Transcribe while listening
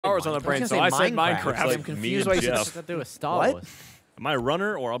hours on the brain, so I said Minecraft. Like I'm confused why you said Jeff. to do with Star What? Wars. Am I a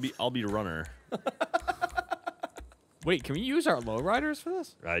runner or I'll be runner? Wait, can we use our lowriders for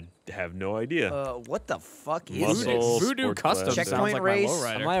this? I have no idea. What the fuck is Muscle this? Voodoo Sports Custom Lab. sounds Checkpoint like race. my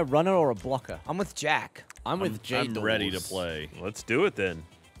lowrider. Am I a runner or a blocker? I'm with Jack. I'm with Jay. I'm ready to play. Let's do it then.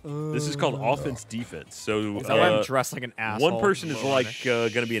 This is called offense defense. So Is that why I'm dressed like an asshole? one person is Lowrider? like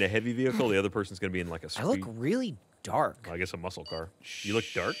going to be in a heavy vehicle. The other person's going to be in like a I look street. really dark. I guess a muscle car. You look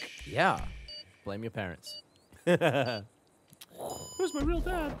dark. Yeah. Blame your parents. Who's my real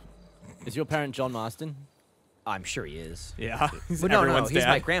dad? Is your parent John Marston? I'm sure he is. Yeah. He's But no, everyone's he's dad.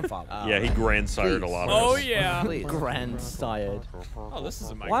 my grandfather. Yeah, he grandsired a lot of Oh us. yeah. Please. Grandsired. Oh, this is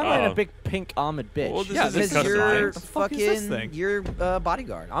a Minecraft. Why am I in Oh. a big pink armored bitch? Well, this Yeah, is this a is Because custom. you're The fuck is this fucking, thing? you're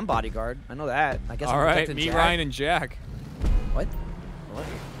bodyguard. I'm bodyguard. I know that. I guess All I'm right, protecting me, Jack. Ryan, and Jack. What?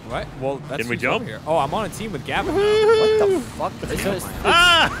 What? Well, that's Can we who's jump? over here. Oh, I'm on a team with Gavin. now. What the fuck? So it's,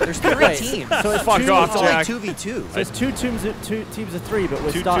 Ah! There's 3 Wait, teams. so it's Fuck two, off, It's only Jack. 2v2. So it's two teams of 3, but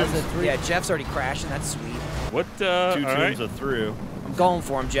we're Two starting teams. at 3. Yeah, Jeff's already crashing. That's sweet. What? Two all right. teams of through. I'm going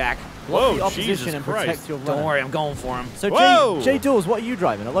for him, Jack. Block the Whoa, opposition Jesus and Christ. protect your runner. Don't worry, I'm going for him. So Whoa! Jay Dawes, what are you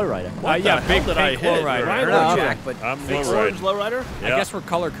driving? A lowrider? Yeah, the big hell did I pink hit? lowrider. I Right. don't know, Oh, Jack, but I'm Fake low orange ride. lowrider. I guess we're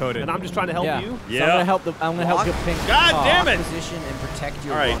color coded. And I'm just trying to help Yeah. you. So I'm Yeah. gonna help the. I'm gonna help your pink. God car. damn it! position and protect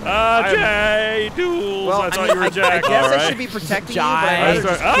your All right, runner. Jay Duels. Well, I thought mean, you were Jack. I guess all I right. should be protecting you, Jack. but I'd rather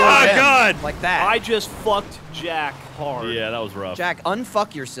just Oh, kill him God. like that. I just fucked Jack hard. Yeah, that was rough. Jack,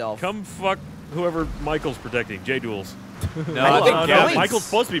 unfuck yourself. Come fuck whoever Michael's protecting. J Duels. No, I I think think no, Gavin. Michael's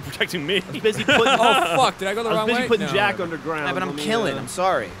supposed to be protecting me. I was busy putting, Oh fuck! Did I go the I wrong was busy way? putting No. Jack underground. Yeah, but I'm Let me, killing. I'm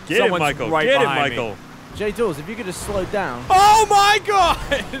sorry. Get him, Someone's Michael. right Get him, behind me. Michael. Jay Dawes, if you could just slow down. Oh my god!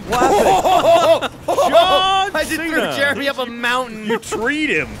 John I just threw Cena. Jeremy up a mountain. You treat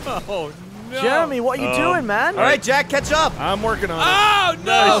him. Oh no! Jeremy, what are you doing, man? All right, Jack, catch up. I'm working on it. Oh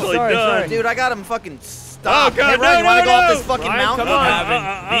no! Nicely sorry, done. sorry. Dude, I got him fucking stopped. Oh, God, Hey, Ryan, you no, want to no, go up no. this fucking Ryan, mountain? come on.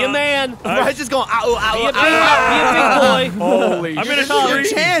 Gavin. Be a man. Ryan's just going, ow, ow, Be a ow, big, ow. be a big boy. Holy I'm in a shit! Your tree.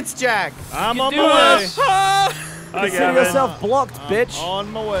 chance, Jack. I'm You on do my way. it. Ah! I Consider got it. yourself blocked, bitch.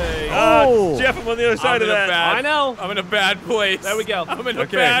 On my way. Oh. Jeff, I'm on the other side I'm of in a that. bad- I know. I'm in a bad place. There we go. I'm in a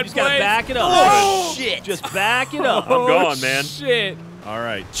Okay. bad You just gotta place. back it up. Oh, shit. Just back it up. I'm gone, man. Shit! All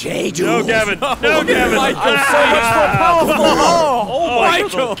right. Jay, No, Jules. Gavin. No, Gavin. Michael, I'm so much more powerful. Oh,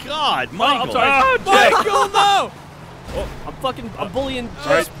 Michael. God, Oh, Michael. I'm sorry. Oh, Jack. Michael, no! I'm bullying.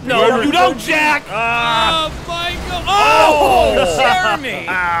 right. No, Whoever- you don't, Jack. Oh, Michael! Oh, Jeremy!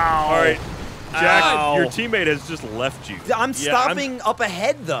 All right. Jack, Ow. your teammate has just left you. I'm stopping up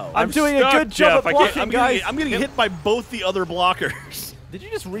ahead, though. I'm doing a stuck, good job Jeff. at I can't- blocking, I'm guys. getting hit by both the other blockers. Did you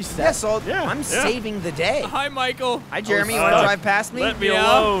just reset? Yeah, so Yeah, I'm yeah. saving the day. Hi, Michael. Hi, Jeremy. You Oh, want to fuck. drive past me? Let me Yeah.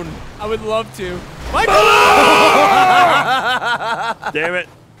 alone. I would love to. Michael! Damn it.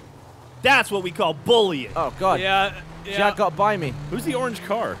 That's what we call bullying. Oh God. Yeah. Yeah. Jack got by me. Who's the orange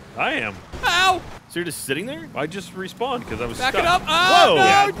car? I am. Ow! So you're just sitting there? I just respawned because I was Back stuck. it up. Oh,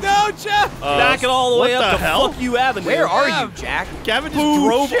 Whoa. no, Jeff! Back it all the way what up the to hell? fuck you Avenue. Where are Yeah. you, Jack? Gavin just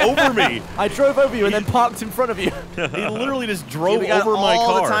drove over me. I drove over you and then parked in front of you. He literally just Dude, drove we got over my all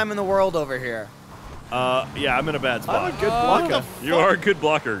car. the time in the world over here. Yeah, I'm in a bad spot. I'm a good blocker. You are a good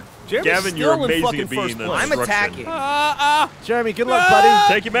blocker. Jeremy's Gavin, you're still in amazing fucking at being first the place. I'm instruction. attacking. Jeremy, good luck,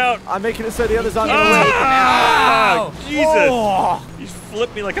 buddy. Take him out. I'm making it so the others aren't gonna Take win. him out. Ah, Jesus. Oh, You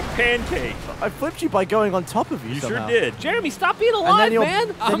flipped me like a pancake. I flipped you by going on top of you. You somehow. sure did. Jeremy, stop being And alive, then your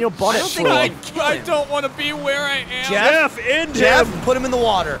man. then your bonnet I don't think flew I off. kill I him. don't want to be where I am. Jeff, end Jeff, him. put him in the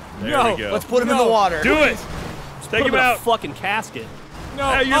water. There No, we go. Let's put him in No. the water. do it. Take Put him in a out. fucking casket. No.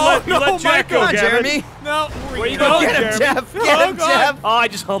 Hey, you oh, let- you no, let Jack Michael. go, Come on, Gavin. Jeremy. No. Where you No, going, Get him, Jeremy? Jeff. Get Oh, him, God. Jeff. Oh, I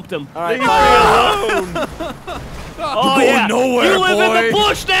just humped him. All right, Leave bye. me alone. Oh, yeah. nowhere, You live in the boy.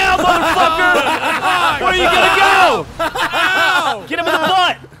 bush now, motherfucker. Where are you gonna go? Ow! Get him in the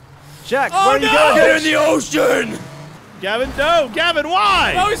butt. Jack, Oh, where are you no. going? Get in the ocean. Gavin, no. Gavin,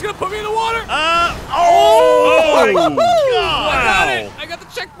 why? No, he's gonna put me in the water. Oh, I got wow. it. I got the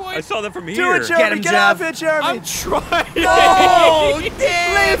checkpoint. I saw that from Do here. it, Jeremy. him, Get out of Jeff. here, Jeremy. I'm trying. Oh,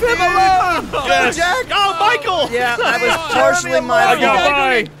 damn. Leave him alone. Go, Yes. Jack. Oh, Michael. Yeah, that was Jeremy, partially my I got fault.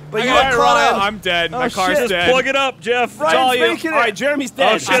 by. But you I were got caught it. up. I'm dead. My Oh, car's shit. dead. Plug it up, Jeff. Ryan's All you. making it. All right, Jeremy's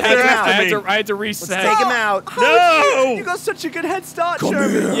dead. Oh, shit, I had, they're to, after I, had me. to, I had to reset. Take him out. No. You got such a good head start,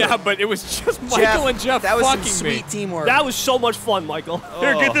 Jeremy. Yeah, but it was just Michael and Jeff that was some fucking sweet me. teamwork. That was so much fun, Michael.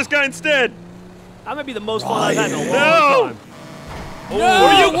 Here, get this guy instead. That might be the most fun I've had in a long No. time. No,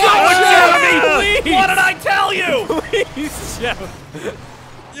 Where you watch going, Jeremy? Please. What did I tell you? Please, Jeff.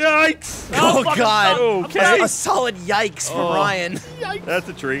 Yikes. Oh, fuck, God. Okay. A solid yikes from Ryan. That's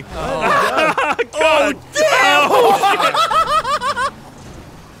a tree. Oh, damn.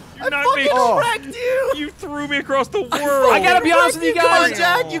 knocked me. Oh. You threw me across the world. I gotta be honest with you Come on, guys.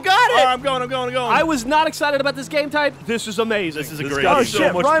 Jack, you got All it. right, I'm going. I was not excited about this game type. This is amazing. This is a This great got Oh game. so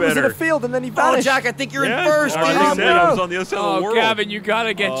shit, much Ryan was in better. the field and then he Oh, vanished. Jack, I think you're Yeah, in first, I dude. said I was on the other side of Oh, the world. Gavin, you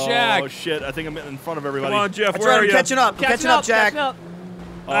gotta get Jack. Oh shit! I think I'm in front of everybody. Come on, Jeff. That's Where right, are I'm you? catching up. I'm catching up, Jack. Catching up.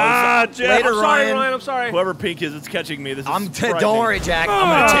 Ah, Jeff. Later, I'm sorry, Ryan. Ryan. I'm sorry. Whoever pink is, it's catching me. This is frightening. Don't worry, Jack. I'm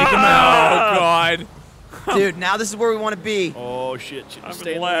gonna take him out. Oh, God. Dude, now this is where we want to be. Oh shit! I'm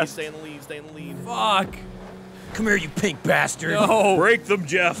Stay in in the lead. last. Stay in the lead. Stay in the lead. Fuck. Come here, you pink bastard. No. Break them,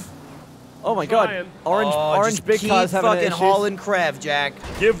 Jeff. Oh my god. Trying. Orange just big keep cars having fucking issues. hauling Krev, Jack.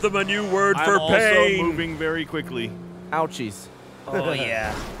 Give them a new word I'm for also pain. moving very quickly. Ouchies. Oh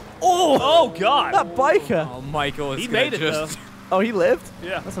yeah. Oh God. That biker. Oh, Michael is He gonna made it just. Oh, he lived?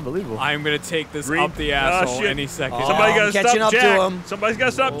 Yeah. That's unbelievable. I'm gonna take this Green. up the Ah, asshole shit. any second. Somebody I'm gotta catching stop up to Jack. him. Somebody's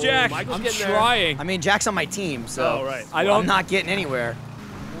gotta stop Jack. Michael's I'm getting there. trying. I mean, Jack's on my team, so Oh, right. I don't. I'm not getting anywhere.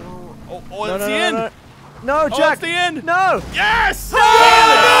 Oh, no, that's no, the no, end. no. No, Jack. it's the end. No. Yes! Oh,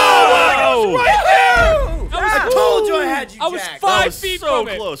 I told you I had you, I was Jack. 5 feet so from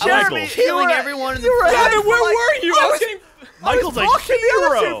it. close. Jeremy, Michael. Killing you were- everyone in the you were front. ahead Gavin, for where like- were you? I was getting. Michael's a Blocking the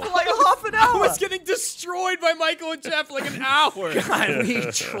other hero. two for like half an hour. I was getting destroyed by Michael and Jeff for like an hour. God, we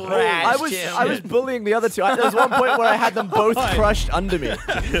trashed him. I was bullying the other two. There was one point where I had them both crushed under me.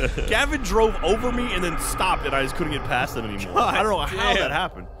 Gavin drove over me and then stopped, and I just couldn't get past them anymore. I don't know how that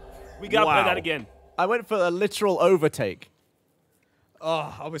happened. We got to play Wow. that again. I went for a literal overtake.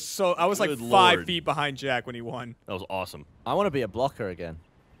 Oh, I was like Good 5 Lord. feet behind Jack when he won. That was awesome. I want to be a blocker again.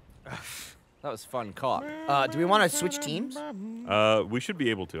 That was fun caught. Do we want to switch teams? we should be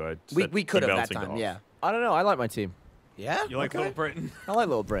able to. We could have that bouncing time, off. yeah. I don't know. I like my team. Yeah? You like Little Britain? I like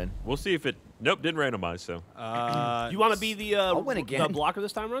Little Britain. We'll see if it. Nope, didn't randomize. So. You want to be the I'll win again. the blocker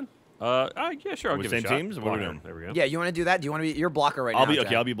this time, Ron? Yeah, sure. I'll We give same it a shot. teams? What are we Blocker. doing? There we go. Yeah, you want to do that? Do you want to be your blocker right I'll now? be okay.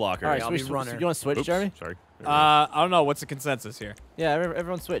 Jack? I'll be blocker. All right, I'll switch, be switch, runner. you want to switch, Oops, Jeremy? Sorry. I don't know. What's the consensus here? Yeah,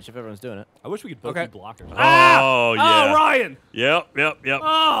 everyone switch if everyone's doing it. I wish we could both Okay. be blockers. Oh yeah. Oh, Ryan. Yep. Oh.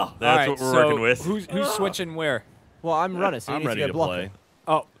 All That's right, what we're so working with. Who's switching where? Well, I'm running, so you I'm need ready to to go blocker. play.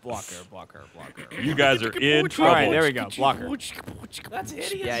 Oh, blocker. You guys are in All trouble. right, there we go. Blocker. That's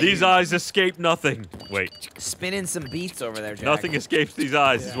hideous. Yeah, These eyes escape nothing. Wait, spinning some beats over there, Jack. nothing escapes these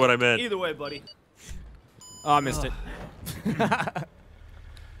eyes. Is what I meant. Either way, buddy. Oh, I missed it.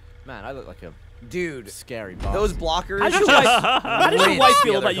 Man, I look like a Dude, scary boss. those blockers. How does your wins wife the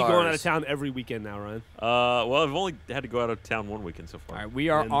feel other about you going out cars. of town every weekend now, Ryan? Well, I've only had to go out of town one weekend so far. All right, we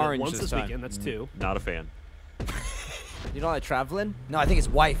are And then orange once this time. weekend. That's 2. Not a fan. You don't like traveling? No, I think his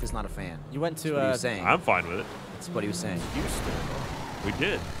wife is not a fan. You went to That's what he was saying. I'm fine with it. That's what he was saying. We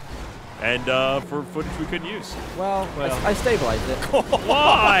did. And for footage we couldn't use. Well, I stabilized it.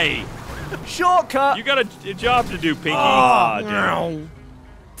 Why? Shortcut! You got a job to do, Pinky.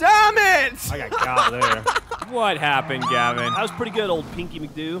 Damn it! I got there. What happened, Gavin? That was pretty good, old Pinky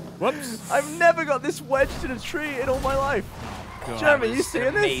McDoo. Whoops. I've never got this wedged in a tree in all my life. Jeremy, you seeing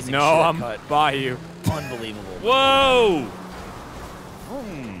this? Amazing No, I'm shortcut. by you. Unbelievable. Whoa!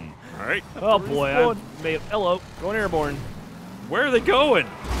 All right. Oh boy, I may have. Hello. Going airborne. Where are they going?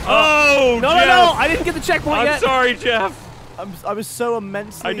 Oh, No, Jeff! no, no! I didn't get the checkpoint I'm yet. sorry, Jeff. I was so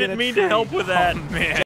immensely I didn't in a mean tree. to help with that. Man.